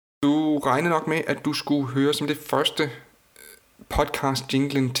Du regnede nok med, at du skulle høre som det første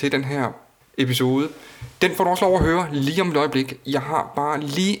podcast-jinglen til den her episode. Den får du også lov at høre lige om et øjeblik. Jeg har bare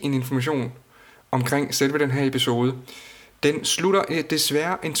lige en information omkring selve den her episode. Den slutter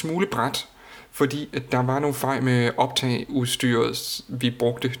desværre en smule brat, fordi der var nogle fejl med optageudstyret, vi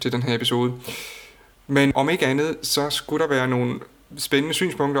brugte til den her episode. Men om ikke andet, så skulle der være nogle spændende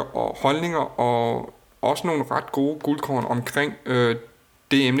synspunkter og holdninger, og også nogle ret gode guldkorn omkring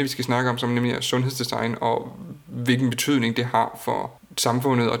det emne, vi skal snakke om, som nemlig er sundhedsdesign, og hvilken betydning det har for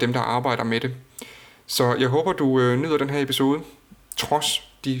samfundet og dem, der arbejder med det. Så jeg håber, du nyder den her episode, trods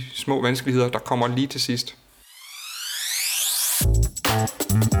de små vanskeligheder, der kommer lige til sidst.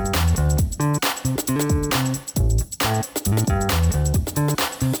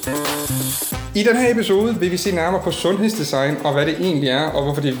 I den her episode vil vi se nærmere på sundhedsdesign og hvad det egentlig er, og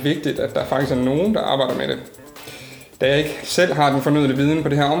hvorfor det er vigtigt, at der faktisk er nogen, der arbejder med det. Da jeg ikke selv har den fornødne viden på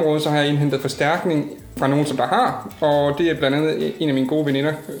det her område, så har jeg indhentet forstærkning fra nogen, som der har. Og det er blandt andet en af mine gode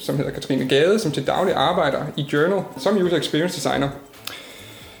veninder, som hedder Katrine Gade, som til daglig arbejder i Journal som user experience designer.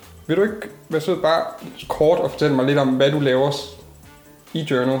 Vil du ikke være sød bare kort og fortælle mig lidt om, hvad du laver i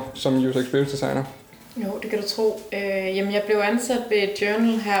Journal som user experience designer? Jo, det kan du tro. Jamen, jeg blev ansat ved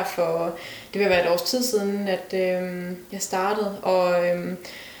Journal her for, det vil være et års tid siden, at jeg startede. Og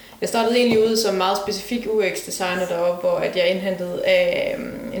jeg startede egentlig ud som meget specifik UX-designer deroppe, hvor at jeg indhentede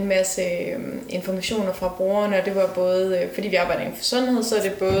en masse informationer fra brugerne, og det var både, fordi vi arbejder inden for sundhed, så er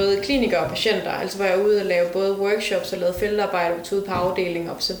det både klinikere og patienter. Altså var jeg ude og lave både workshops og lavede feltarbejde, var ude på afdelingen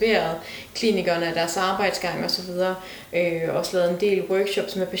og observerede klinikerne og deres arbejdsgang osv. Også lavet en del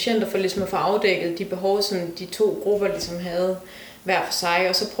workshops med patienter for ligesom at få afdækket de behov, som de to grupper ligesom havde hver for sig,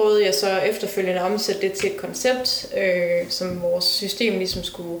 og så prøvede jeg så efterfølgende at omsætte det til et koncept, som vores system ligesom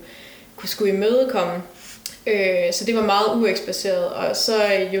skulle imødekomme. Så det var meget UX-baseret, og så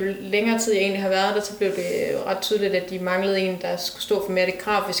jo længere tid jeg egentlig har været der, så blev det ret tydeligt, at de manglede en, der skulle stå for mere det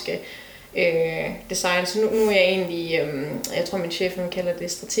grafiske design. Så nu er jeg egentlig, jeg tror min chef kalder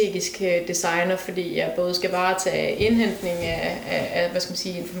det strategisk designer, fordi jeg både skal varetage indhentning af hvad skal man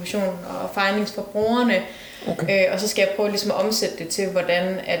sige, information og findings fra brugerne, okay. Og så skal jeg prøve ligesom at omsætte det til,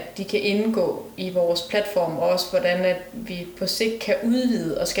 hvordan at de kan indgå i vores platform, og også hvordan at vi på sigt kan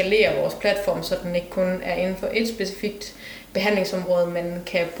udvide og skalere vores platform, så den ikke kun er inden for et specifikt behandlingsområde, men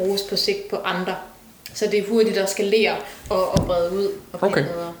kan bruges på sigt på andre. Så det er hurtigt at skalere og brede ud og blive okay.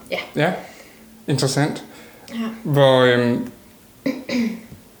 bedre. Ja, interessant. Ja.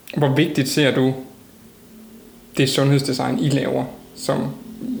 Hvor vigtigt ser du det sundhedsdesign, I laver som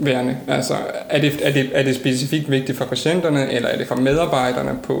værende? Altså, er det specifikt vigtigt for patienterne, eller er det for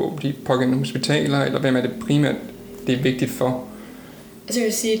medarbejderne på de pågældende hospitaler, eller hvem er det primært, det er vigtigt for? Altså jeg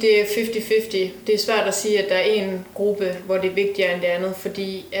vil sige, det er 50-50. Det er svært at sige, at der er en gruppe, hvor det er vigtigere end det andet,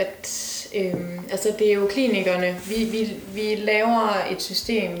 fordi at altså det er jo klinikerne. Vi laver et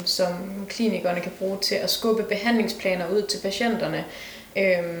system, som klinikerne kan bruge til at skubbe behandlingsplaner ud til patienterne,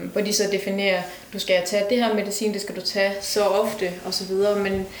 hvor de så definerer, du skal tage det her medicin, det skal du tage så ofte osv.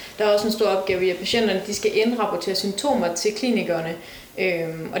 Men der er også en stor opgave i, at patienterne de skal indrapportere symptomer til klinikerne,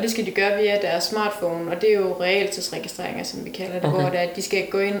 og det skal de gøre via deres smartphone, og det er jo realtidsregistreringer, som vi kalder det, okay. Hvor de skal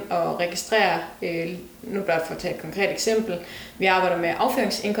gå ind og registrere, nu blot for at tage et konkret eksempel, vi arbejder med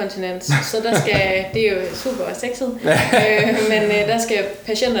afføringsinkontinens, så der skal, det er jo super sexet, men der skal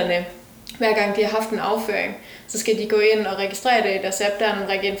patienterne, hver gang de har haft en afføring, så skal de gå ind og registrere det i deres app. Der er en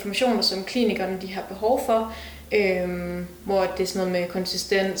række informationer, som klinikerne de har behov for, hvor det er sådan noget med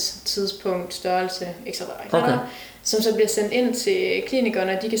konsistens, tidspunkt, størrelse, etc. Okay. Som så bliver sendt ind til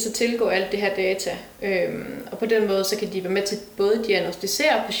klinikerne, og de kan så tilgå alt det her data. Og på den måde så kan de være med til både at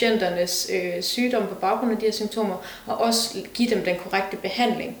diagnostisere patienternes sygdom på baggrund af de her symptomer, og også give dem den korrekte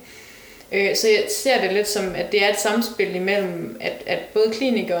behandling. Så jeg ser det lidt som, at det er et samspil imellem, at både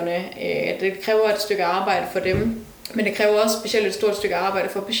klinikerne, at det kræver et stykke arbejde for dem, men det kræver også specielt et stort stykke arbejde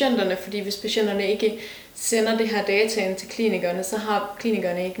for patienterne, fordi hvis patienterne ikke sender det her data ind til klinikerne, så har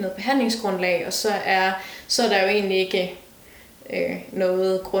klinikerne ikke noget behandlingsgrundlag, og så er der jo egentlig ikke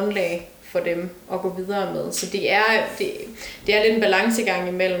noget grundlag for dem at gå videre med. Så det er lidt en balancegang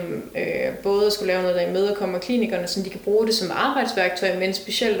imellem både at skulle lave noget, der imødekommer klinikerne, så de kan bruge det som arbejdsværktøj, men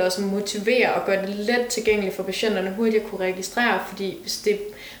specielt også at motivere og gøre det let tilgængeligt for patienterne hurtigt at kunne registrere, fordi hvis det er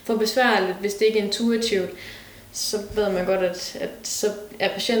for besværligt, hvis det ikke er intuitivt, så ved man godt, at så er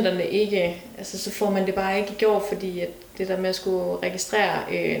patienterne ikke, altså så får man det bare ikke gjort, fordi at det der med at skulle registrere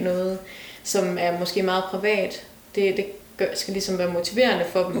noget, som er måske meget privat, det skal ligesom være motiverende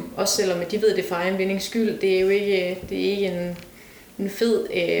for dem, også selvom de ved det for egen vindings skyld. Det er jo ikke en fed,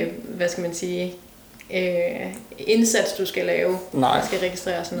 hvad skal man sige, indsats, du skal lave, Nej. der skal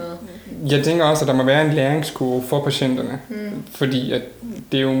registrere sådan noget. Jeg tænker også, at der må være en læringskurve for patienterne, fordi at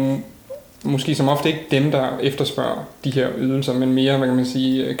det er jo måske som ofte ikke dem, der efterspørger de her ydelser, men mere, hvad kan man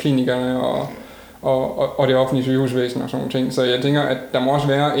sige, klinikerne og det offentlige sygehusvæsen og sådan nogle ting. Så jeg tænker, at der må også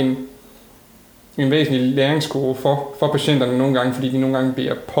være en væsentlig læringskurve for patienterne nogle gange, fordi de nogle gange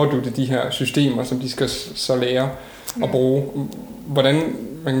bliver påduttet de her systemer, som de skal så lære at bruge. Hvordan,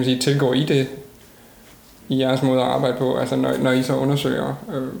 hvad kan man sige, tilgår I det i jeres måde at arbejde på, altså når I så undersøger,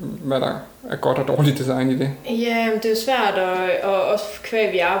 hvad der er godt og dårligt design i det? Ja, det er jo svært, og også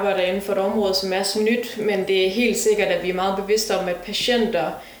kvæg vi arbejder inden for et område, som er så nyt, men det er helt sikkert, at vi er meget bevidste om, at patienter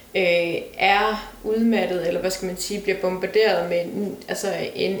er udmattet, eller hvad skal man sige, bliver bombarderet med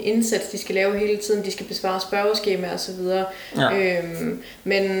en indsats, de skal lave hele tiden, de skal besvare spørgeskemaer osv. Ja.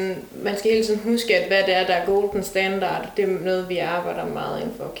 Men man skal hele tiden huske, at hvad det er, der er golden standard, det er noget, vi arbejder meget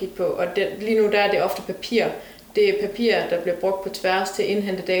inden for at kigge på. Og lige nu der er det ofte papir. Det er papir, der bliver brugt på tværs til at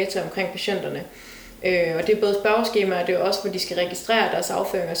indhente data omkring patienterne. Og det er både spørgeskemaer, det er også, hvor de skal registrere deres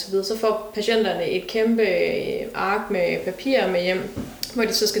afføring osv. Så får patienterne et kæmpe ark med papir med hjem, hvor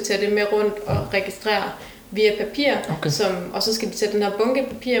de så skal tage det med rundt og registrere via papir, og så skal de tage den her bunke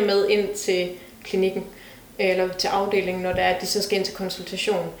papir med ind til klinikken eller til afdelingen, når det er, at de så skal ind til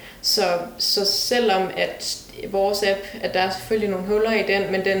konsultation. Så selvom at vores app, at der er selvfølgelig nogle huller i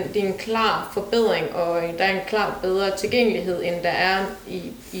den, men det er en klar forbedring, og der er en klar bedre tilgængelighed, end der er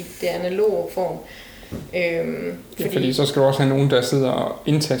i det analoge form. Fordi så skal du også have nogen, der sidder og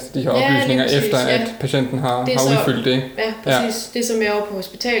indtaster de her oplysninger, efter at patienten har udfyldt det. Ja, præcis. Ja. Det som er over på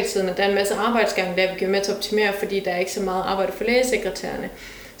hospitalsiden, at der er en masse arbejdsgange, der vi kan med til at optimere, fordi der er ikke så meget arbejde for lægesekretærerne.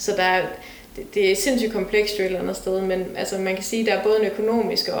 Så det er sindssygt komplekst jo et eller andet sted, men altså, man kan sige, at der er både en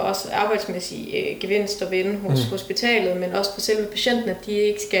økonomisk og også arbejdsmæssig gevinst at vinde hos hospitalet, men også på selve patienten, at de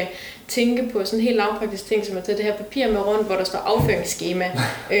ikke skal tænke på sådan en helt lavpraktisk ting, som at tage det her papir med rundt, hvor der står afføringsskema,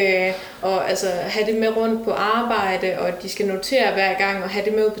 og altså have det med rundt på arbejde, og de skal notere hver gang, og have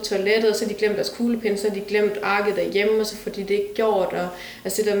det med ud på toilettet, og så har de glemt deres kuglepind, så har de glemt arket derhjemme, og så får de det ikke gjort, og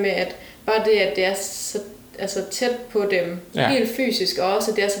altså det der med, at bare det, at det er så tæt på dem, helt fysisk, og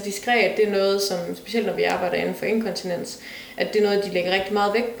også at det er så diskret, det er noget, som specielt når vi arbejder inden for inkontinens, at det er noget, de lægger rigtig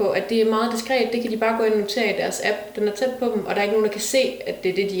meget vægt på, at det er meget diskret, det kan de bare gå ind og notere i deres app, den er tæt på dem, og der er ikke nogen, der kan se, at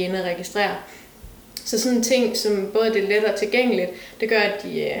det er det, de er inde og registrerer. Så sådan en ting, som både det er lettere tilgængeligt, det gør, at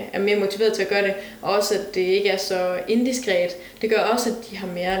de er mere motiveret til at gøre det, og også at det ikke er så indiskret, det gør også, at de har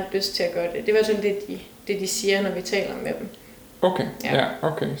mere lyst til at gøre det. Det er i hvert fald det, de siger, når vi taler med dem. Okay,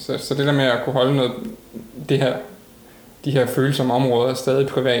 okay. Så det der med at kunne holde noget, de her følsomme områder stadig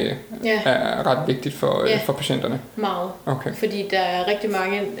private, er ret vigtigt for patienterne? Meget. Okay. Fordi der er rigtig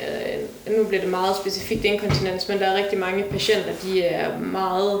mange, nu bliver det meget specifikt inkontinens, men der er rigtig mange patienter, de er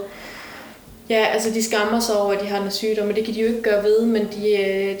meget... Ja, altså de skammer sig over, at de har en sygdom, og det kan de jo ikke gøre ved, men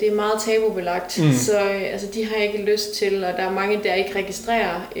det er meget tabubelagt. Så altså, de har ikke lyst til, og der er mange, der ikke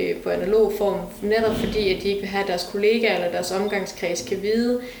registrerer på analog form, netop fordi, at de ikke vil have, at deres kollegaer eller deres omgangskreds kan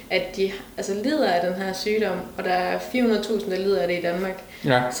vide, at de altså, lider af den her sygdom, og der er 400.000, der lider af det i Danmark.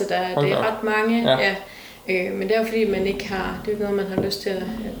 Ja. Så det er ret mange, men det er jo fordi, man ikke har, det er jo ikke noget, man har lyst til,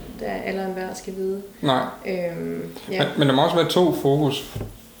 at alle enhver skal vide. Nej, men der må også være to fokus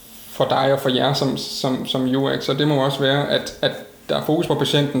for dig og for jer som UX, så det må også være, at der er fokus på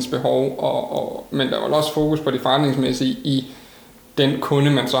patientens behov, men der er også fokus på det forretningsmæssige i den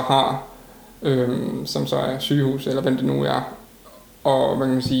kunde, man så har, som så er sygehus, eller hvem det nu er, og hvad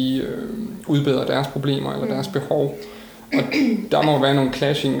kan man sige, udbedre deres problemer eller deres behov. Og der må være nogle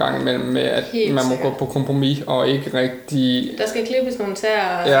clash en gang imellem med, at man må gå på kompromis og ikke rigtig... Der skal klippes nogle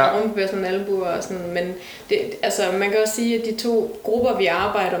tæer og rundbevæges nogle albuer og sådan, men det, altså, man kan også sige, at de to grupper, vi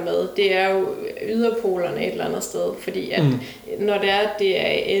arbejder med, det er jo yderpolerne et eller andet sted, fordi at når det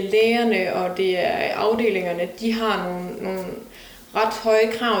er lægerne og det er afdelingerne, de har nogle ret høje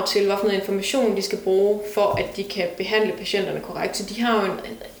krav til, hvilken information de skal bruge, for at de kan behandle patienterne korrekt. Så de har jo en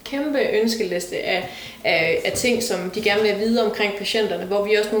kæmpe ønskeliste af ting, som de gerne vil vide omkring patienterne, hvor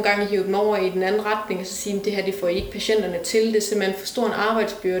vi også nogle gange hiver dem over i den anden retning, og så siger, at det her det får I ikke patienterne til, det er simpelthen for stor en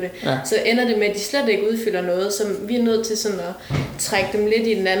arbejdsbyrde. Ja. Så ender det med, at de slet ikke udfylder noget, så vi er nødt til sådan at trække dem lidt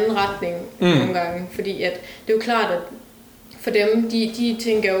i den anden retning nogle gange, fordi at det er jo klart, at for dem, de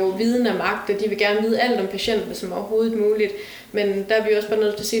tænker jo viden er magt, og de vil gerne vide alt om patienterne som overhovedet muligt. Men der er vi også bare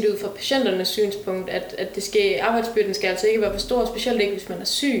nødt til at se det ud fra patienternes synspunkt, at arbejdsbyrden skal altså ikke være for stor, specielt ikke hvis man er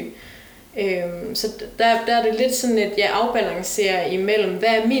syg. Så der er det lidt sådan, at jeg afbalancerer imellem, hvad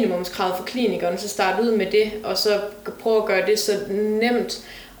er minimumskravet for klinikerne, så starte ud med det, og så prøve at gøre det så nemt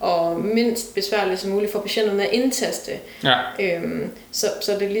og mindst besværligt som muligt for patienterne at indtaste. Ja.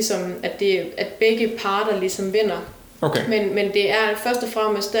 Så det er ligesom, at begge parter ligesom vinder. Okay. Men det er først og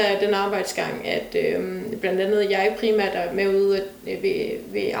fremmest der den arbejdsgang, at blandt andet jeg primært er med ude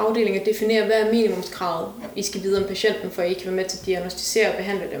ved afdelingen at definere, hvad er minimumskravet, I skal vide om patienten, for at I kan være med til at diagnostisere og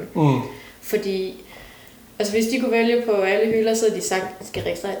behandle dem. Fordi altså hvis de kunne vælge på alle hylder, så havde de sagt, at de skal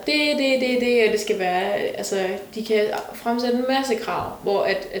registrere det, og det skal være, altså de kan fremsætte en masse krav, hvor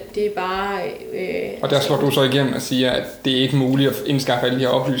at det er bare... og der slår du så igennem og siger, at det er ikke muligt at indskaffe alle de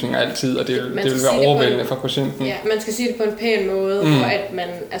her oplysninger altid, og det vil være overvældende for patienten. Ja, man skal sige det på en pæn måde, hvor at man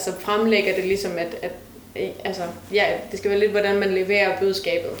altså fremlægger det ligesom, at altså, ja, det skal være lidt, hvordan man leverer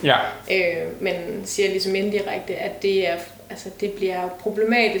budskabet. Ja. Men siger ligesom indirekte, at det er... Altså, det bliver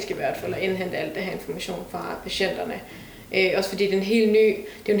problematisk i hvert fald at indhente alt det her information fra patienterne. Også fordi det er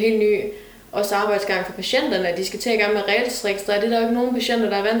en helt ny også arbejdsgang for patienterne, at de skal tage i gang med registrere. Det er der jo ikke nogen patienter,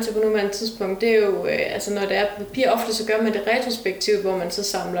 der er vant til på nuværende tidspunkt. Det er jo, altså når det er papir, ofte så gør man det retrospektivt, hvor man så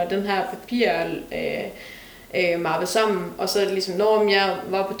samler den her papir mappe sammen, og så ligesom, når jeg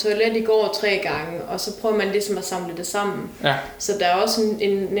var på toilet i går 3 gange, og så prøver man ligesom at samle det sammen. Ja. Så der er også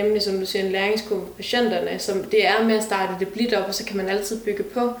nemlig, som du siger, en læringskurve for patienterne, som det er med at starte det blidt op, og så kan man altid bygge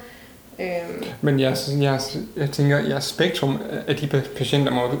på. Men jeg tænker, at jeres spektrum af de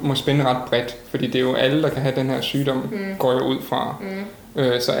patienter må spænde ret bredt, fordi det er jo alle, der kan have den her sygdom, går jeg ud fra.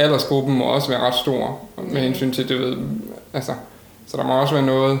 Så aldersgruppen må også være ret stor, med hensyn til, altså, så der må også være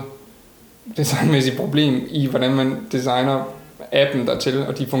noget designmæssigt problem i, hvordan man designer appen dertil,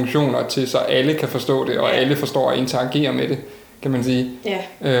 og de funktioner til, så alle kan forstå det, og alle forstår at interagere med det, kan man sige.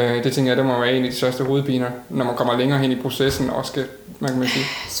 Yeah. Det tænker jeg, det må være en af de største hovedpiner, når man kommer længere hen i processen, og skal, man kan sige.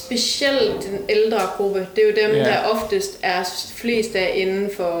 Specielt den ældre gruppe, det er jo dem, der oftest er flest af inden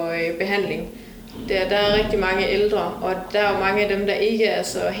for behandling. Der er rigtig mange ældre, og der er jo mange af dem, der ikke er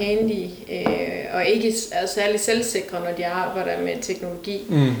så handy og ikke er særlig selvsikre, når de arbejder med teknologi.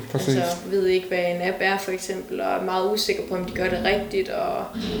 Altså ved ikke, hvad en app er for eksempel, og er meget usikre på, om de gør det rigtigt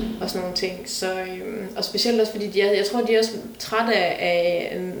og sådan nogle ting. Så, og specielt også fordi jeg tror, de er også trætte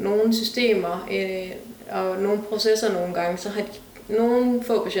af nogle systemer og nogle processer nogle gange, så har nogle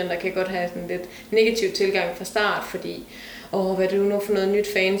få patienter kan godt have sådan lidt negativ tilgang fra start, fordi hvad er det nu for noget nyt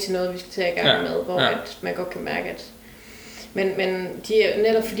fancy noget, vi skal tage i gang med, hvor at man godt kan mærke, at men de er,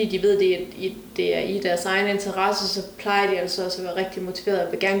 netop fordi de ved, det er i deres egen interesse, så plejer de altså også at være rigtig motiveret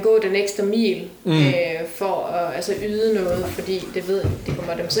og vil gerne gå den ekstra mil for at altså yde noget, fordi det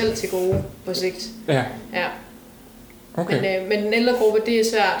kommer dem selv til gode på sigt. Ja. Okay. Men den ældre gruppe, det er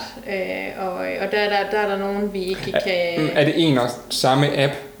svært, og der er der nogen, vi ikke kan... Er det en og samme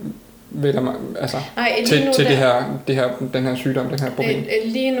app? Nej, til den her sygdom, den her problem?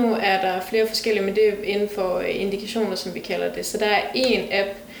 Lige nu er der flere forskellige, men det er inden for indikationer, som vi kalder det. Så der er en app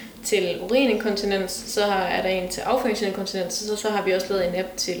til urininkontinens, så er der en til afføringsinkontinens, så har vi også lavet en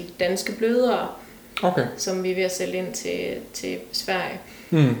app til danske blødere, som vi er ved at sælge ind til Sverige.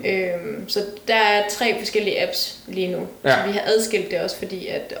 Så der er 3 forskellige apps lige nu. Så vi har adskilt det også, fordi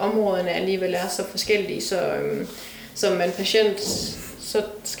at områdene alligevel er så forskellige, så som man patient, så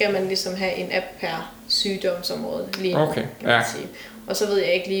skal man ligesom have en app per sygdomsområde lige nu, kan man sige. Og så ved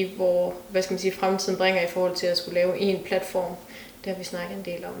jeg ikke lige, hvor fremtiden bringer i forhold til at skulle lave en platform. Det har vi snakket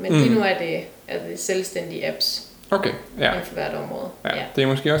en del om. Men lige nu er det selvstændige apps inden for hvert område. Ja. Det er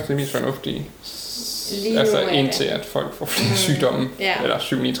måske også det mest fornuftige. Altså indtil at folk får flere sygdomme, eller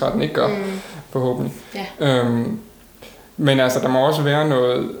 7-9-13 ikke gør, forhåbentlig. Ja. Men altså, der må også være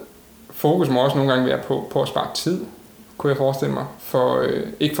noget, fokus må også nogle gange være på at spare tid, kunne jeg forestille mig,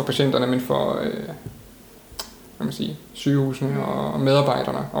 ikke for patienterne, men for sygehusene og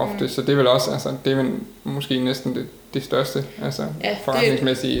medarbejderne ofte. Så det er vel også, altså, det er vel måske næsten det største, altså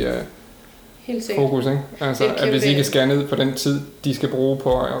forretningsmæssige fokus, ikke? Altså, at hvis I ikke skærer ned på den tid, de skal bruge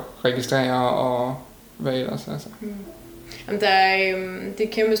på at registrere og hvad ellers, altså. Det er et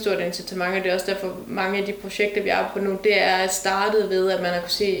kæmpe stort incitament, og det er også derfor mange af de projekter, vi arbejder på nu, det er startet ved, at man har kunne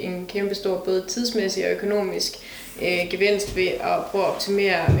se en kæmpe stor både tidsmæssig og økonomisk gevinst ved at prøve at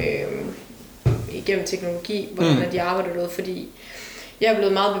optimere igennem teknologi, hvordan de arbejder derude, fordi jeg er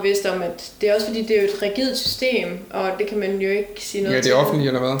blevet meget bevidst om, at det er også fordi, det er jo et rigidt system, og det kan man jo ikke sige noget til. Ja, det er offentligt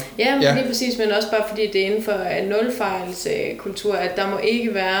eller hvad? Ja, men lige præcis, men også bare fordi det er inden for nulfejlskultur, at der må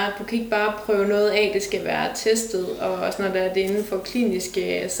ikke være, du kan ikke bare prøve noget af, det skal være testet, og sådan noget, det er inden for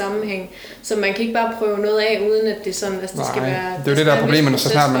kliniske sammenhæng, så man kan ikke bare prøve noget af, uden at det sådan, altså det skal være... det er jo det, der er problemerne, så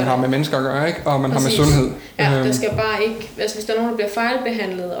snart man har med mennesker at gøre, ikke? Og man har med sundhed. Ja, der skal bare ikke, altså hvis der er nogen, der bliver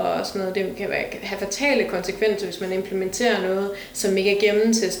fejlbehandlet og sådan noget, det kan have fatale konsekvenser, hvis man implementerer noget, som ikke er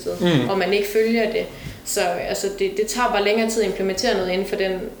gennemtestet, og man ikke følger det, Så altså, det tager bare længere tid at implementere noget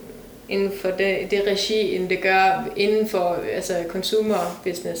inden for det regi, end det gør inden for consumer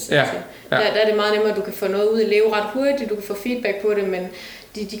business. Ja, altså, der er det meget nemmere, at du kan få noget ud at leve ret hurtigt, du kan få feedback på det, men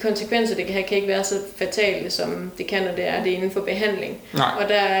de konsekvenser, det kan have, kan ikke være så fatale, som det kan, når det er inden for behandling. Nej. Og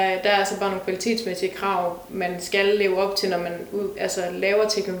der er altså bare nogle kvalitetsmæssige krav, man skal leve op til, når man laver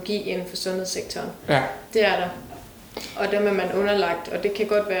teknologi inden for sundhedssektoren. Ja. Det er der. Og dem er man underlagt, og det kan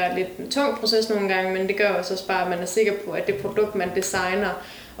godt være lidt en tung proces nogle gange, men det gør også bare, at man er sikker på, at det produkt, man designer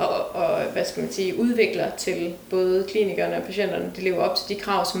og udvikler til både klinikerne og patienterne, de lever op til de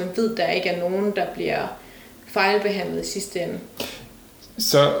krav, så man ved, der ikke er nogen, der bliver fejlbehandlet i sidste ende.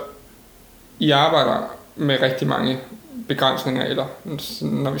 Så I arbejder med rigtig mange begrænsninger, eller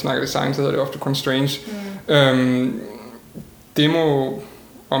når vi snakker design, så hedder det ofte constraints. Det må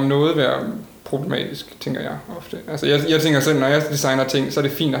om noget være problematisk, tænker jeg ofte. Altså jeg tænker selv, når jeg designer ting, så er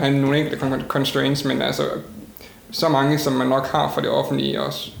det fint at have nogle enkelte constraints, men altså så mange, som man nok har for det offentlige,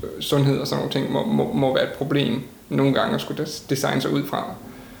 og sundhed og sådan nogle ting, må være et problem nogle gange at skulle designe sig ud fra.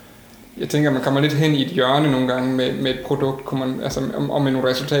 Jeg tænker, at man kommer lidt hen i et hjørne nogle gange med et produkt, og med nogle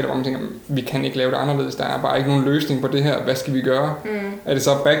resultater, hvor man tænker, vi kan ikke lave det anderledes, der er bare ikke nogen løsning på det her, hvad skal vi gøre? Er det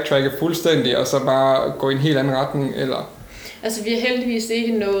så backtracke fuldstændig, og så bare gå i en helt anden retning, eller? Altså, vi har heldigvis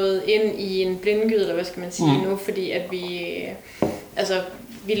ikke nået ind i en blindgyde, eller hvad skal man sige nu, fordi at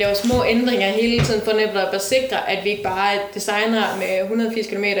vi laver små ændringer hele tiden for netop at sikre, at vi ikke bare designer med 180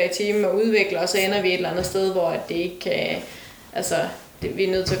 km/t og udvikler, og så ender vi et eller andet sted, hvor det ikke kan, vi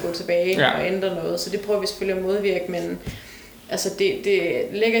er nødt til at gå tilbage og ændre noget, så det prøver vi selvfølgelig at modvirke, men det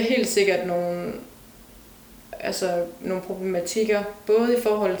lægger helt sikkert nogle problematikker, både i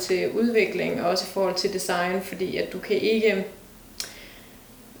forhold til udvikling og også i forhold til design, fordi at du kan ikke,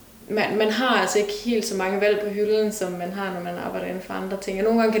 man har altså ikke helt så mange valg på hylden, som man har, når man arbejder inden for andre ting, og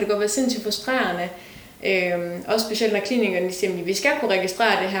nogle gange kan det godt være sindssygt frustrerende, også specielt når klinikerne siger, at vi skal kunne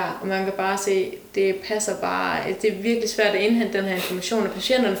registrere det her, og man kan bare se, det passer bare, det er virkelig svært at indhente den her information, og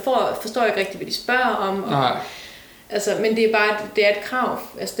patienterne forstår ikke rigtigt, hvad de spørger om. Men det er et krav,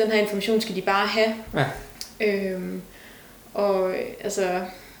 den her information skal de bare have. Ja.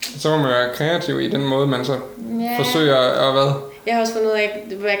 Så må man være kreativ i den måde, man så forsøger at hvad? Jeg har også fundet ud af,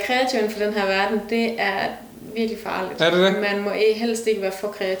 at være kreativ inden for den her verden, det er virkelig farligt. Er det? Man må helst ikke være for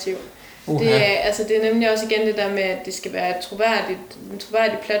kreativ. Det er nemlig også igen det der med, at det skal være en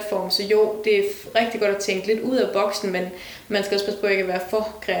troværdig platform, så jo, det er rigtig godt at tænke lidt ud af boksen, men man skal også passe på ikke at være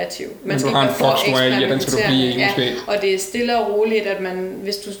for kreativ. Man skal ikke være for eksperimenterende. Og det er stille og roligt, at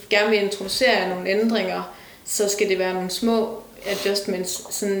hvis du gerne vil introducere nogle ændringer, så skal det være nogle små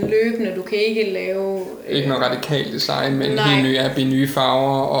adjustments, sådan løbende. Du kan ikke lave... Ikke noget radikalt design, men helt nye app i nye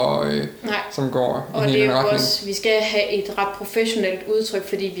farver, og som går og i det en er retning. også, vi skal have et ret professionelt udtryk,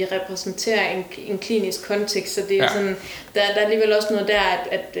 fordi vi repræsenterer en klinisk kontekst, så det er sådan, der er alligevel også noget der,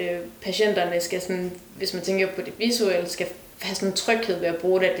 at patienterne skal sådan, hvis man tænker på det visuelle, skal have sådan en tryghed ved at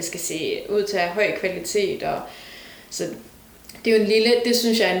bruge det, at det skal se ud til at have høj kvalitet, og så det er jo det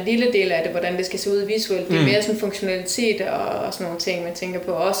synes jeg er en lille del af det, hvordan det skal se ud visuelt. Det er mere sådan funktionalitet og sådan nogle ting, man tænker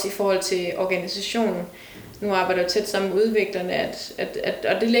på. Også i forhold til organisationen. Nu arbejder jeg tæt sammen med udviklerne,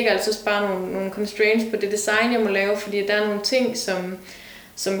 og det ligger altså bare nogle constraints på det design, jeg må lave, fordi der er nogle ting,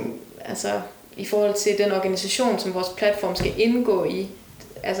 som i forhold til den organisation, som vores platform skal indgå i,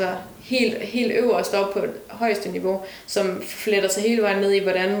 helt øverst op på et højeste niveau, som fletter sig hele vejen ned i,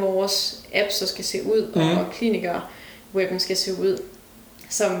 hvordan vores app så skal se ud, og klinikere webben skal se ud,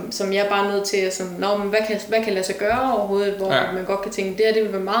 som jeg er bare nødt til at hvad kan lade sig gøre overhovedet, hvor man godt kan tænke, det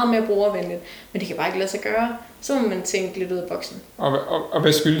vil være meget mere brugervenligt, men det kan bare ikke lade sig gøre, så må man tænke lidt ud af boksen. Og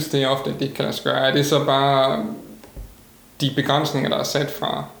hvad skyldes det ofte, at det ikke kan lade sig gøre? Er det så bare de begrænsninger, der er sat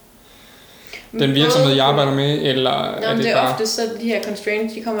fra den virksomhed, jeg arbejder med, eller er det bare... ofte så de her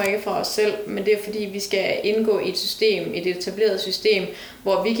constraints, de kommer ikke fra os selv, men det er fordi, vi skal indgå i et system, et etableret system,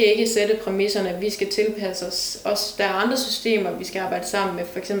 hvor vi kan ikke sætte præmisserne, vi skal tilpasse os. Der er andre systemer, vi skal arbejde sammen med,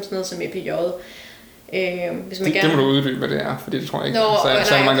 for eksempel sådan noget som EPJ. Det må du uddybe, hvad det er, fordi det tror jeg ikke,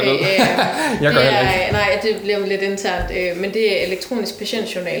 så er mange, der ved. Jeg gør heller ikke. Nej, det bliver lidt internt, men det er elektronisk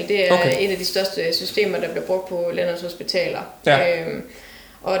patientjournal. Det er et af de største systemer, der bliver brugt på landets hospitaler. Ja.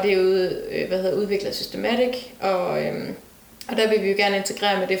 Og det er udviklet Systematic, og der vil vi jo gerne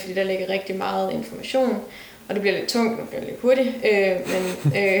integrere med det, fordi der ligger rigtig meget information, og det bliver lidt tungt, og bliver lidt hurtigt,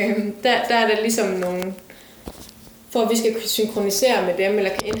 men der er der ligesom nogle, for at vi skal synkronisere med dem, eller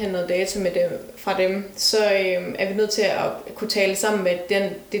kan indhente noget data med dem, fra dem, så er vi nødt til at kunne tale sammen med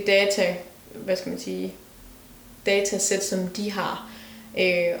det datasæt, som de har.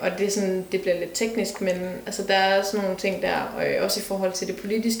 Og det, er sådan, det bliver lidt teknisk, men altså, der er sådan nogle ting der, også i forhold til det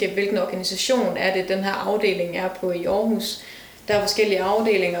politiske. Hvilken organisation er det, den her afdeling er på i Aarhus? Der er forskellige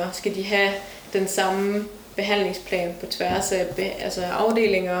afdelinger. Skal de have den samme behandlingsplan på tværs af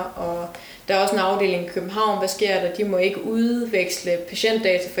afdelinger? Og der er også en afdeling i København. Hvad sker der? De må ikke udveksle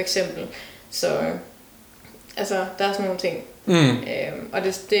patientdata for eksempel. Så altså, der er sådan nogle ting. Og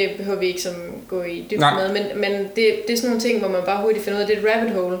det behøver vi ikke gå i dybden med, men det er sådan nogle ting, hvor man bare hurtigt finder ud af, det er et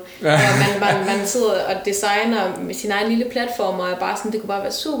rabbit hole. Og man sidder og designer med sin egen lille platform, og er bare sådan, det kunne bare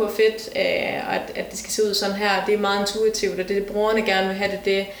være super fedt, at det skal se ud sådan her. Det er meget intuitivt, og det brugerne gerne vil have,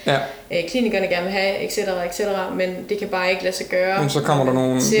 det klinikerne gerne vil have, etc., men det kan bare ikke lade sig gøre. Men så kommer der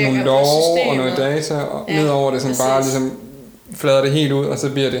nogle love og noget data og nedover det, sådan bare ligesom flader det helt ud, og så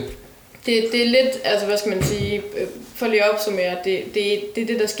bliver det. Det er lidt, altså hvad skal man sige, for lige at opsummere, det er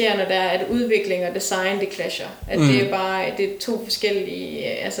det, der sker, når der er, at udvikling og design, det clasher. At det er bare, det er to forskellige,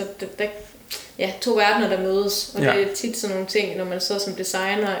 altså to verdener, der mødes. Og det er tit sådan nogle ting, når man så som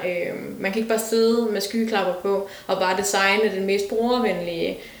designer, man kan ikke bare sidde med skyklapper på og bare designe det mest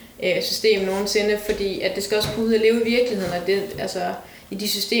brugervenlige system nogensinde, fordi at det skal også kunne ud og leve i virkeligheden, og det, altså i de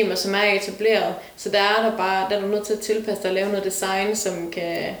systemer, som er etableret. Så der er du nødt til at tilpasse dig og lave noget design, som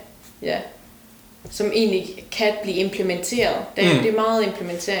kan, som egentlig kan blive implementeret. Det er meget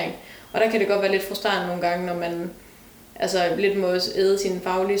implementering. Og der kan det godt være lidt frustrerende nogle gange, når man lidt må æde sin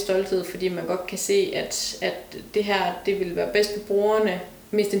faglige stolthed, fordi man godt kan se, at det her, det vil være bedst for brugerne,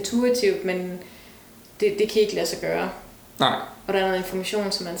 mest intuitivt, men det kan ikke lade sig gøre. Nej. Og der er noget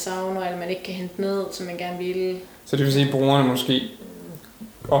information, som man savner, eller man ikke kan hente ned, som man gerne vil. Så det vil sige, at brugerne måske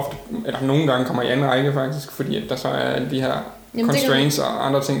ofte, eller nogle gange kommer i anden række faktisk, fordi at der så er alle de her constraints og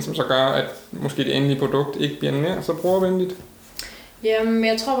andre ting, som så gør, at måske det endelige produkt ikke bliver mere så brugervenligt. Jamen,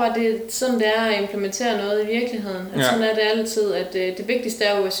 jeg tror bare, det er sådan, det er at implementere noget i virkeligheden. Sådan er det altid, at det vigtigste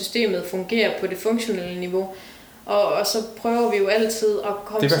er jo, at systemet fungerer på det funktionelle niveau. Og så prøver vi jo altid at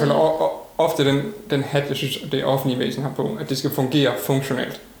komme. Det er i hvert fald ofte den hat, jeg synes, det offentlige væsen har på, at det skal fungere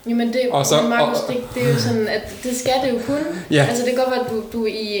funktionelt. Jamen det, Markus, det er jo sådan, at det skal det jo kun. Ja. Altså det kan godt være, at du er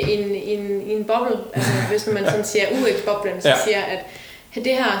i en boble, altså hvis man sådan siger UX-boblen, så siger, at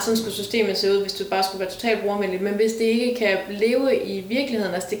det her, sådan skulle systemet se ud, hvis du bare skulle være totalt brugervenligt, men hvis det ikke kan leve i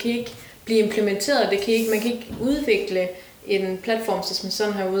virkeligheden, altså det kan ikke blive implementeret, man kan ikke udvikle en platform, som man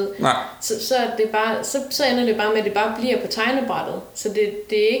sådan herude, så ender det bare med, at det bare bliver på tegnebrættet. Så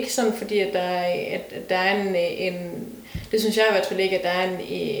det er ikke sådan, fordi at der er en det synes jeg i hvert fald ikke, at der er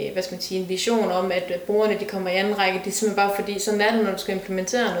en vision om, at brugerne de kommer i anden række. Det er simpelthen bare fordi, sådan er det, når du skal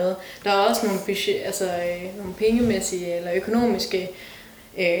implementere noget. Der er også nogle nogle pengemæssige eller økonomiske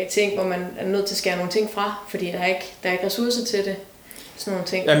ting, hvor man er nødt til at skære nogle ting fra, fordi der er ikke ressourcer til det. Sådan nogle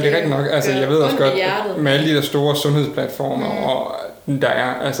ting. Jamen det er rigtigt nok. Altså jeg ved også godt, med alle de der store sundhedsplatformer, og der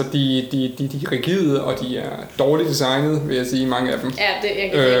er, altså de er rigide, og de er dårligt designet, vil jeg sige, mange af dem. Ja,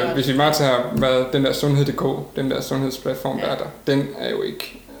 det er hvis vi bare tager den der sundhed.dk, den der sundhedsplatform, der er der, den er jo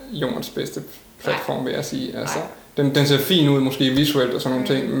ikke jordens bedste platform, vil jeg sige. Altså, den ser fin ud, måske visuelt og sådan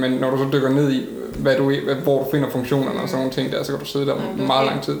nogle ting, men når du så dykker ned i, hvor du finder funktionerne og sådan nogle ting der, så kan du sidde der meget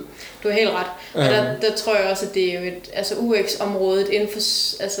lang tid. Du har helt ret. Og der tror jeg også, at det er jo UX-området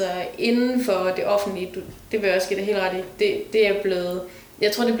inden for det offentlige, det vil jeg også give det helt ret i. Det er blevet,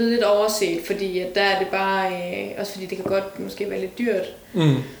 jeg tror det er blevet lidt overset, fordi at der er det bare, også fordi det kan godt måske være lidt dyrt,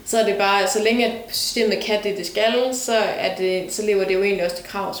 så er det bare, så længe at systemet kan det skal, så lever det jo egentlig også til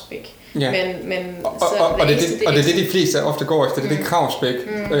kravspæk. Ja. Og det er det, de fleste ofte går efter, det er det kravspæk,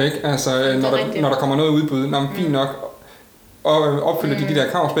 ikke? Altså, når der kommer noget udbud, fint nok, og opfylder de der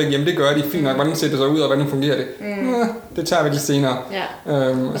kravspæk, jamen det gør de fint nok, hvordan ser det så ud, og hvordan fungerer det? Det tager vi lidt senere. Ja.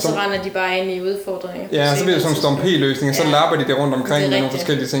 Og så render de bare ind i udfordringer. Ja, så bliver det sådan en stomp-løsning, så lapper de det rundt omkring med nogle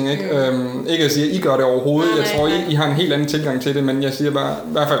forskellige ting, ikke? Ikke at sige, at I gør det overhovedet, jeg tror, I har en helt anden tilgang til det, men jeg siger bare,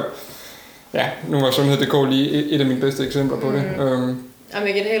 i hvert fald, nu var sundhed.dk lige et af mine bedste eksempler på det. Jamen,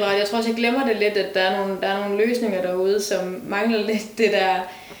 jeg kan det helt ret. Jeg tror også, jeg glemmer det lidt, at der er nogle løsninger derude, som mangler lidt det der,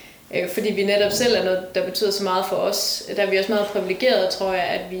 fordi vi netop selv er noget, der betyder så meget for os. Der er vi også meget privilegerede, tror jeg,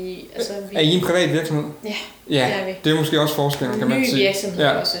 at vi... Er I en privat virksomhed? Ja, det er vi. Det er måske også forskellen, kan man sige. Ny virksomhed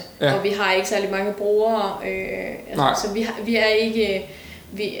også, og vi har ikke særlig mange brugere, så vi er ikke...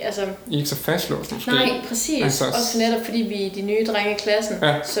 I er ikke så fastlåst måske? Nej, præcis. Også netop fordi vi er de nye drenge i klassen.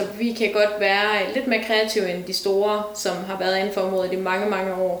 Ja. Så vi kan godt være lidt mere kreative end de store, som har været inden for området i mange,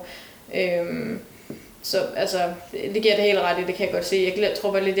 mange år. Så altså, det giver det helt ret i, det kan jeg godt se. Jeg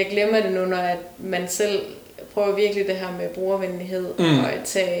tror bare lidt, jeg glemmer det nu, når man selv prøver virkelig det her med brugervenlighed og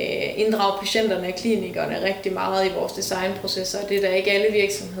at inddrage patienterne og klinikerne rigtig meget i vores designprocesser. Det er der ikke alle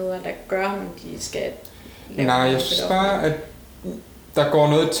virksomheder, der gør, men de skal lave. Nej, jeg synes bare, at der går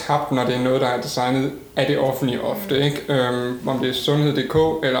noget tabt, når det er noget, der er designet af det offentlige ofte, ikke? Om det er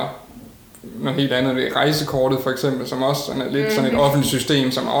sundhed.dk, eller noget helt andet, det er rejsekortet for eksempel, som også sådan lidt sådan et offentligt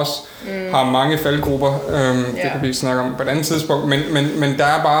system, som også har mange faldgrupper. Det kan vi snakke om på et andet tidspunkt, men der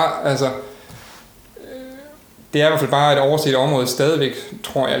er bare, altså, det er i hvert fald bare et overset område stadigvæk,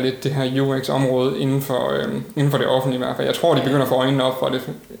 tror jeg lidt, det her UX-område inden for det offentlige i hvert fald. Jeg tror, de begynder at få øjnene op for det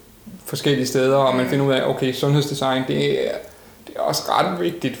forskellige steder, og man finder ud af, okay, sundhedsdesign, det er også ret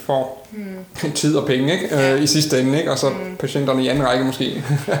vigtigt for tid og penge, ikke? I sidste ende, ikke? Og så patienterne i anden række måske.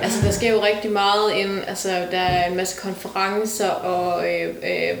 Altså, der sker jo rigtig meget altså, der er en masse konferencer og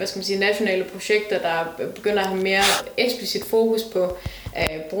nationale projekter, der begynder at have mere eksplicit fokus på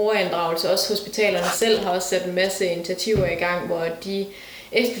brugerinddragelse. Også hospitalerne selv har også sat en masse initiativer i gang, hvor de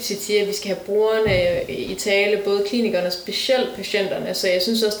eksplicit siger, at vi skal have brugerne i tale, både klinikerne og specielt patienterne. Så jeg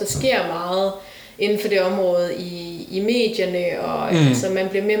synes også, der sker meget inden for det område i medierne, og altså, man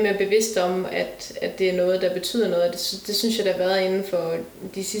bliver mere og mere bevidst om, at det er noget, der betyder noget. Det synes jeg, der har været inden for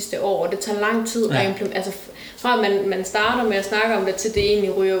de sidste år, og det tager lang tid at implementere. Altså, fra man starter med at snakke om det, til det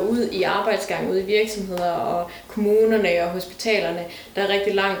egentlig ryger ud i arbejdsgang, ud i virksomheder og kommunerne og hospitalerne, der er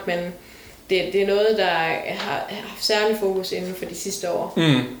rigtig langt, men det er noget, der har haft særlig fokus inden for de sidste år.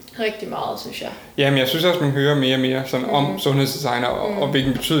 Rigtig meget, synes jeg. Jamen, jeg synes også, man hører mere og mere sådan om sundhedsdesigner og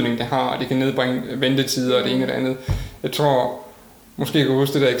hvilken betydning det har, og det kan nedbringe ventetider og det ene og det andet. Jeg tror, måske jeg kan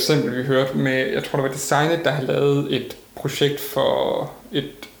huske det der eksempel, vi hørte med, jeg tror, det var Designet, der har lavet et projekt for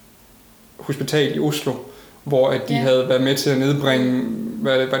et hospital i Oslo, hvor at de havde været med til at nedbringe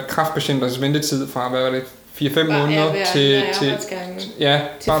kræftpatienters ventetid fra, 4-5 måneder til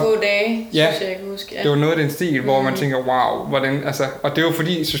få dage, synes jeg kan huske. Det var noget af den stil, hvor man tænker, wow, hvordan, altså, og det er jo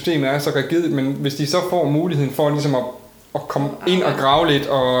fordi systemet er så rigidt, men hvis de så får muligheden for ligesom at komme ind og grave lidt,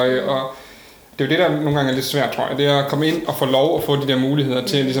 og det er jo det, der nogle gange er lidt svært, tror jeg, det er at komme ind og få lov at få de der muligheder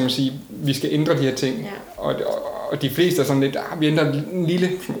til ligesom at sige, vi skal ændre de her ting, og de fleste er sådan lidt, vi ændrer en lille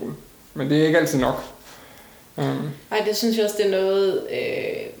smule, men det er ikke altid nok. Nej, det synes jeg også, det er noget,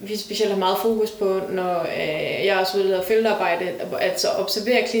 vi specielt har meget fokus på, når jeg også vil lave feltarbejde, altså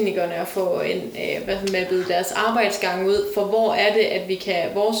observere klinikerne og få mappet deres arbejdsgang ud, for hvor er det,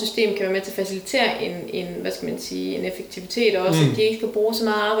 at vores system kan være med til at facilitere en effektivitet, og også at de ikke skal bruge så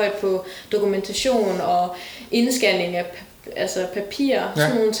meget arbejde på dokumentation og indscanning af papir,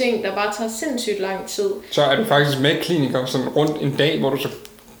 sådan nogle ting, der bare tager sindssygt lang tid. Så er du faktisk med klinikere sådan rundt en dag, hvor du så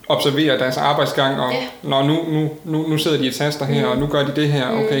observerer deres arbejdsgang, og når nu sidder de i taster her, og nu gør de det her,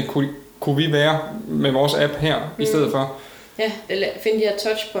 okay, kunne vi være med vores app her i stedet for? Ja, finde de her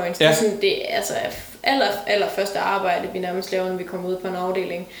touchpoints. Det er sådan, det er altså aller første arbejde, vi nærmest laver, når vi kommer ud på en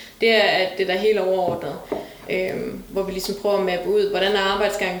afdeling. Det er, at det der er helt overordnet, hvor vi ligesom prøver at mappe ud, hvordan er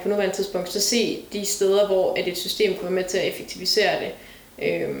arbejdsgangen på nuværende tidspunkt, så se de steder, hvor et system kan være med til at effektivisere det.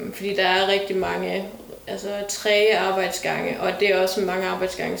 Fordi der er rigtig mange træge arbejdsgange, og det er også mange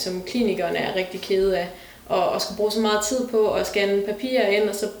arbejdsgange, som klinikerne er rigtig kede af, og skal bruge så meget tid på at scanne papirer ind,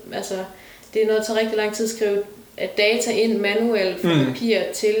 og så, det er noget, der tager rigtig lang tid at skrive data ind manuelt fra papir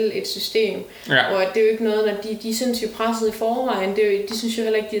til et system, og det er jo ikke noget, når de er sindssygt presset i forvejen, de synes jo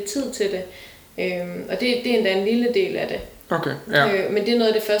heller ikke, de har tid til det, og det er endda en lille del af det. Okay, men det er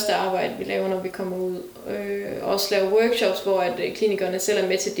noget af det første arbejde, vi laver, når vi kommer ud. Også lave workshops, hvor at klinikerne selv er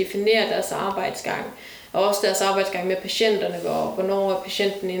med til at definere deres arbejdsgang. Og også deres arbejdsgang med patienterne, hvornår er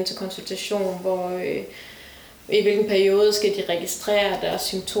patienten inde til konsultation, i hvilken periode skal de registrere deres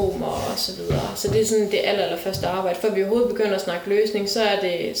symptomer og så videre. Så det er sådan det aller første arbejde. Før vi overhovedet begynder at snakke løsning, så er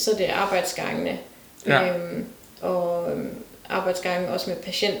det arbejdsgangene. Og arbejdsgangen også med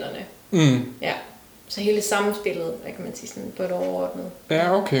patienterne. Ja. Så hele samspillet, kan man sige, sådan på et overordnet.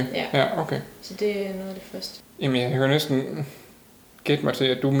 Ja, okay. Så det er noget af det første. Jamen, jeg kan næsten gætte mig til,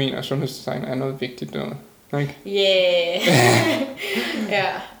 at du mener, at sundhedsdesign er noget vigtigt noget, ikke?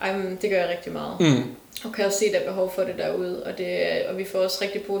 Det gør jeg rigtig meget. Og kan også se, at der er behov for det derude. Og vi får også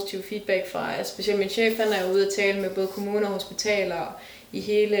rigtig positiv feedback fra, specielt min chef, han er ude at tale med både kommuner og hospitaler i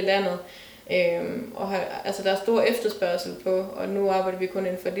hele landet. Der er stor efterspørgsel på, og nu arbejder vi kun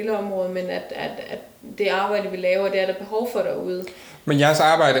inden for et lille område, men at det arbejde, vi laver, det er der behov for derude. Men jeres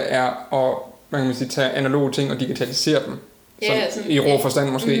arbejde er at tage analoge ting og digitalisere dem, i rå forstand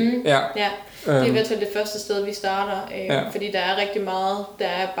måske? Det er i hvert fald det første sted, vi starter, fordi der er rigtig meget, der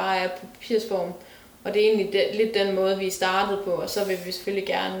bare er på papirsform, og det er egentlig lidt den måde, vi startede på, og så vil vi selvfølgelig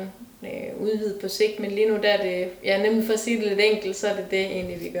gerne udvide på sigt, men lige nu der er det, nemlig for at sige det lidt enkelt, så er det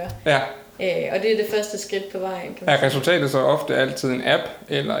egentlig, vi gør. Og det er det første skridt på vejen. Er resultatet så ofte altid en app,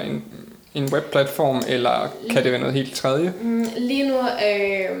 eller en webplatform, eller kan det være noget helt tredje?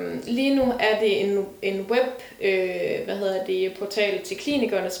 Lige nu er det en web portal til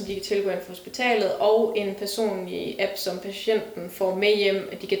klinikerne, som de kan tilgå ind for hospitalet, og en personlig app, som patienten får med hjem,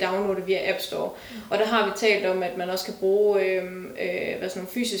 at de kan downloade via App Store. Og der har vi talt om, at man også kan bruge nogle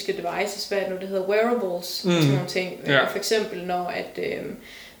fysiske devices, hvad det hedder, wearables, sådan nogle ting. Ja. For eksempel når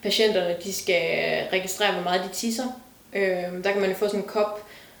patienterne de skal registrere, hvor meget de tisser. Der kan man jo få sådan en kop,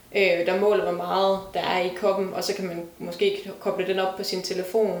 der måler, hvor meget der er i koppen, og så kan man måske koble den op på sin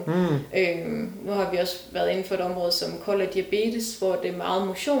telefon. Nu har vi også været inden for et område som kold og diabetes, hvor det er meget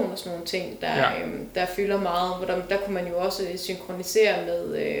motion og sådan nogle ting, der fylder meget. Hvor der kunne man jo også synkronisere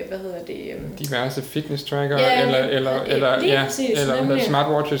med, diverse fitness tracker, eller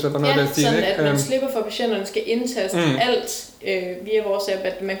smartwatches, eller noget af den stil. Sådan at man slipper for, at patienterne skal indtaste alt via vores app,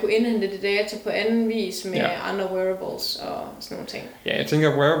 at man kunne indhente det data på anden vis med andre wearables og sådan nogle ting. Ja, jeg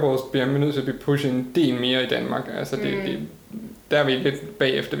tænker, at wearables bliver nødt til at blive pushet en del mere i Danmark. Altså der er vi lidt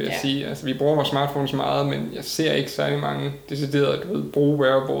bagefter, vil jeg sige. Altså, vi bruger vores smartphones meget, men jeg ser ikke særlig mange deciderede bruge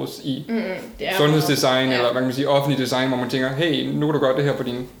wearables i sundhedsdesign, eller hvad kan man sige, offentlig design, hvor man tænker, hey, nu kan du gøre det her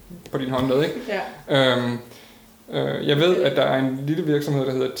på din håndled, ikke? Ja. Jeg ved, at der er en lille virksomhed,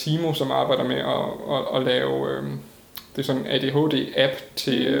 der hedder Timo, som arbejder med at lave det er sådan en ADHD-app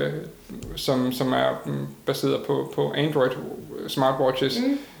til, som er baseret på Android smartwatches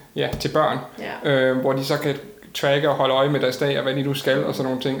til børn, hvor de så kan tracke og holde øje med deres dag og hvad de nu skal og sådan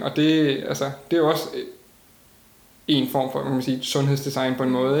nogle ting. Og det er jo også en form for, man kan sige, sundhedsdesign på en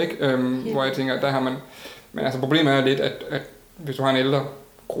måde, ikke? Hvor jeg tænker, der har man. Men altså problemet er lidt, at hvis du har en ældre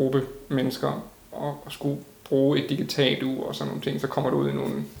gruppe mennesker og skulle bruge et digitalt ur og sådan nogle ting, så kommer du ud i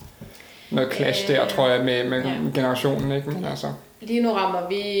noget clash der, tror jeg, med generationen, ikke? Men altså. Lige nu rammer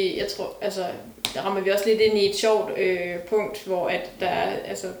vi også lidt ind i et sjovt punkt, hvor at der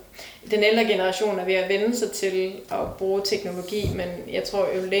den ældre generation er ved at vende sig til at bruge teknologi, men jeg tror,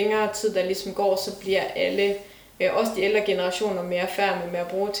 jo længere tid der ligesom går, så bliver alle, også de ældre generationer, mere færdige med at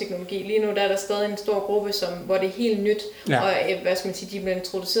bruge teknologi. Lige nu der er der stadig en stor gruppe, hvor det er helt nyt, og de bliver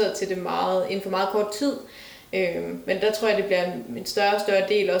introduceret til det inden for meget kort tid. Men der tror jeg, det bliver en større og større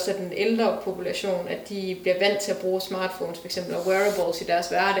del også af den ældre population, at de bliver vant til at bruge smartphones, for eksempel, og wearables i deres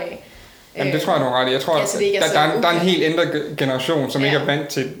hverdag. Jamen det tror jeg nok ret. Jeg tror, der er en helt ældre generation, som ikke er vant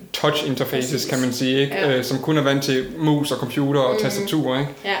til touch interfaces, kan man sige, ikke? Som kun er vant til mus og computer og tastatur,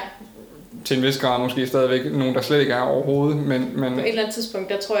 ikke? Ja. Til en vis grad måske stadigvæk nogen, der slet ikke er overhovedet, men på et eller andet tidspunkt,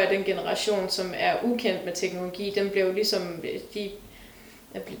 der tror jeg, at den generation, som er ukendt med teknologi, den bliver jo ligesom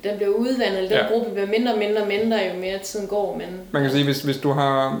den bliver udvandet, den gruppe bliver mindre, jo mere tiden går. Men man kan sige, hvis du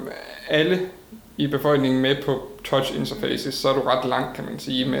har alle i befolkningen med på touch interfaces, så er du ret langt, kan man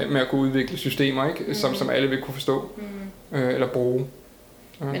sige, med at kunne udvikle systemer, ikke? Som alle vil kunne forstå eller bruge.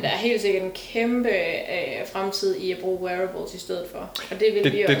 Men der er helt sikkert en kæmpe fremtid i at bruge wearables i stedet for. Og det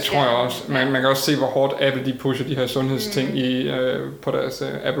vil vi også. Det tror jeg også. Man kan også se, hvor hårdt Apple de pusher de her sundhedsting på deres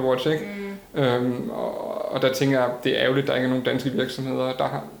Apple Watch, ikke? Og der tænker jeg, det er ærgerligt, at der ikke er nogen danske virksomheder, der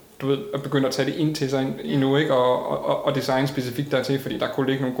har, at begynde at tage det ind til sig endnu, ikke? Og design specifikt dertil, fordi der kunne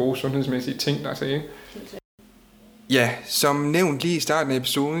ligge nogle gode sundhedsmæssige ting der til, ikke? Ja, som nævnt lige i starten af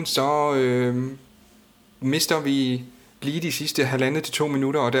episoden, så mister vi lige de sidste 1,5 til 2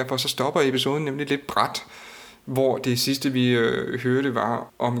 minutter, og derfor så stopper episoden nemlig lidt brat, hvor det sidste vi hørte var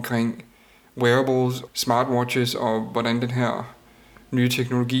omkring wearables, smartwatches og hvordan den her nye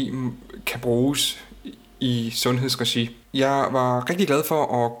teknologi kan bruges i sundhedsregi. Jeg var rigtig glad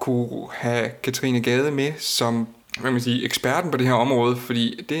for at kunne have Katrine Gade med som eksperten på det her område,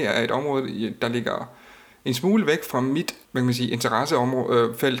 fordi det er et område, der ligger en smule væk fra mit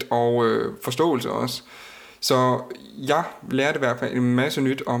interessefelt og forståelse også. Så jeg lærte i hvert fald en masse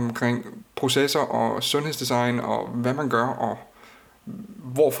nyt omkring processer og sundhedsdesign og hvad man gør og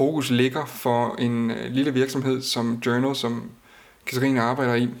hvor fokus ligger for en lille virksomhed som Journal, som Katrine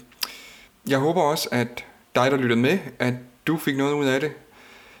arbejder i. Jeg håber også, at dig, der lyttede med, at du fik noget ud af det.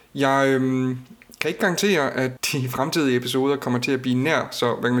 Jeg kan ikke garantere, at de fremtidige episoder kommer til at blive nær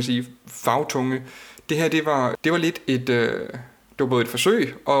så, fagtunge. Det her, det var lidt det var både et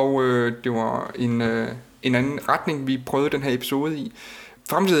forsøg, og det var en anden retning, vi prøvede den her episode i.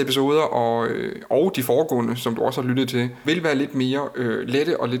 Fremtidige episoder og de foregående, som du også har lyttet til, vil være lidt mere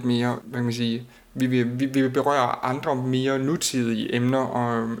lette og lidt mere, vi vil berøre andre mere nutidige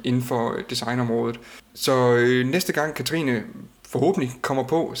emner inden for designområdet. Så næste gang Katrine forhåbentlig kommer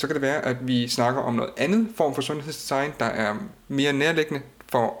på, så kan det være, at vi snakker om noget andet form for sundhedsdesign, der er mere nærliggende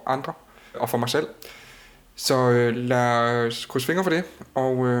for andre og for mig selv. Så lad os krydse fingre for det,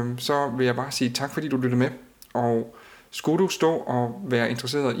 og så vil jeg bare sige tak, fordi du lyttede med, og Skulle du stå og være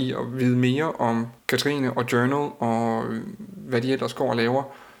interesseret i at vide mere om Katrine og Journal og hvad de ellers går og laver,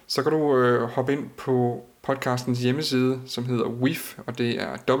 så kan du hoppe ind på podcastens hjemmeside, som hedder WIF, og det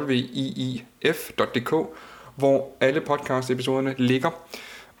er wiif.dk, hvor alle podcast-episoderne ligger.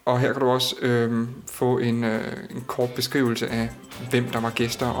 Og her kan du også få en kort beskrivelse af, hvem der var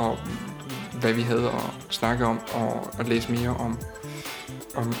gæster, og hvad vi havde at snakke om, og at læse mere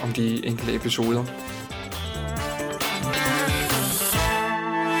om de enkelte episoder.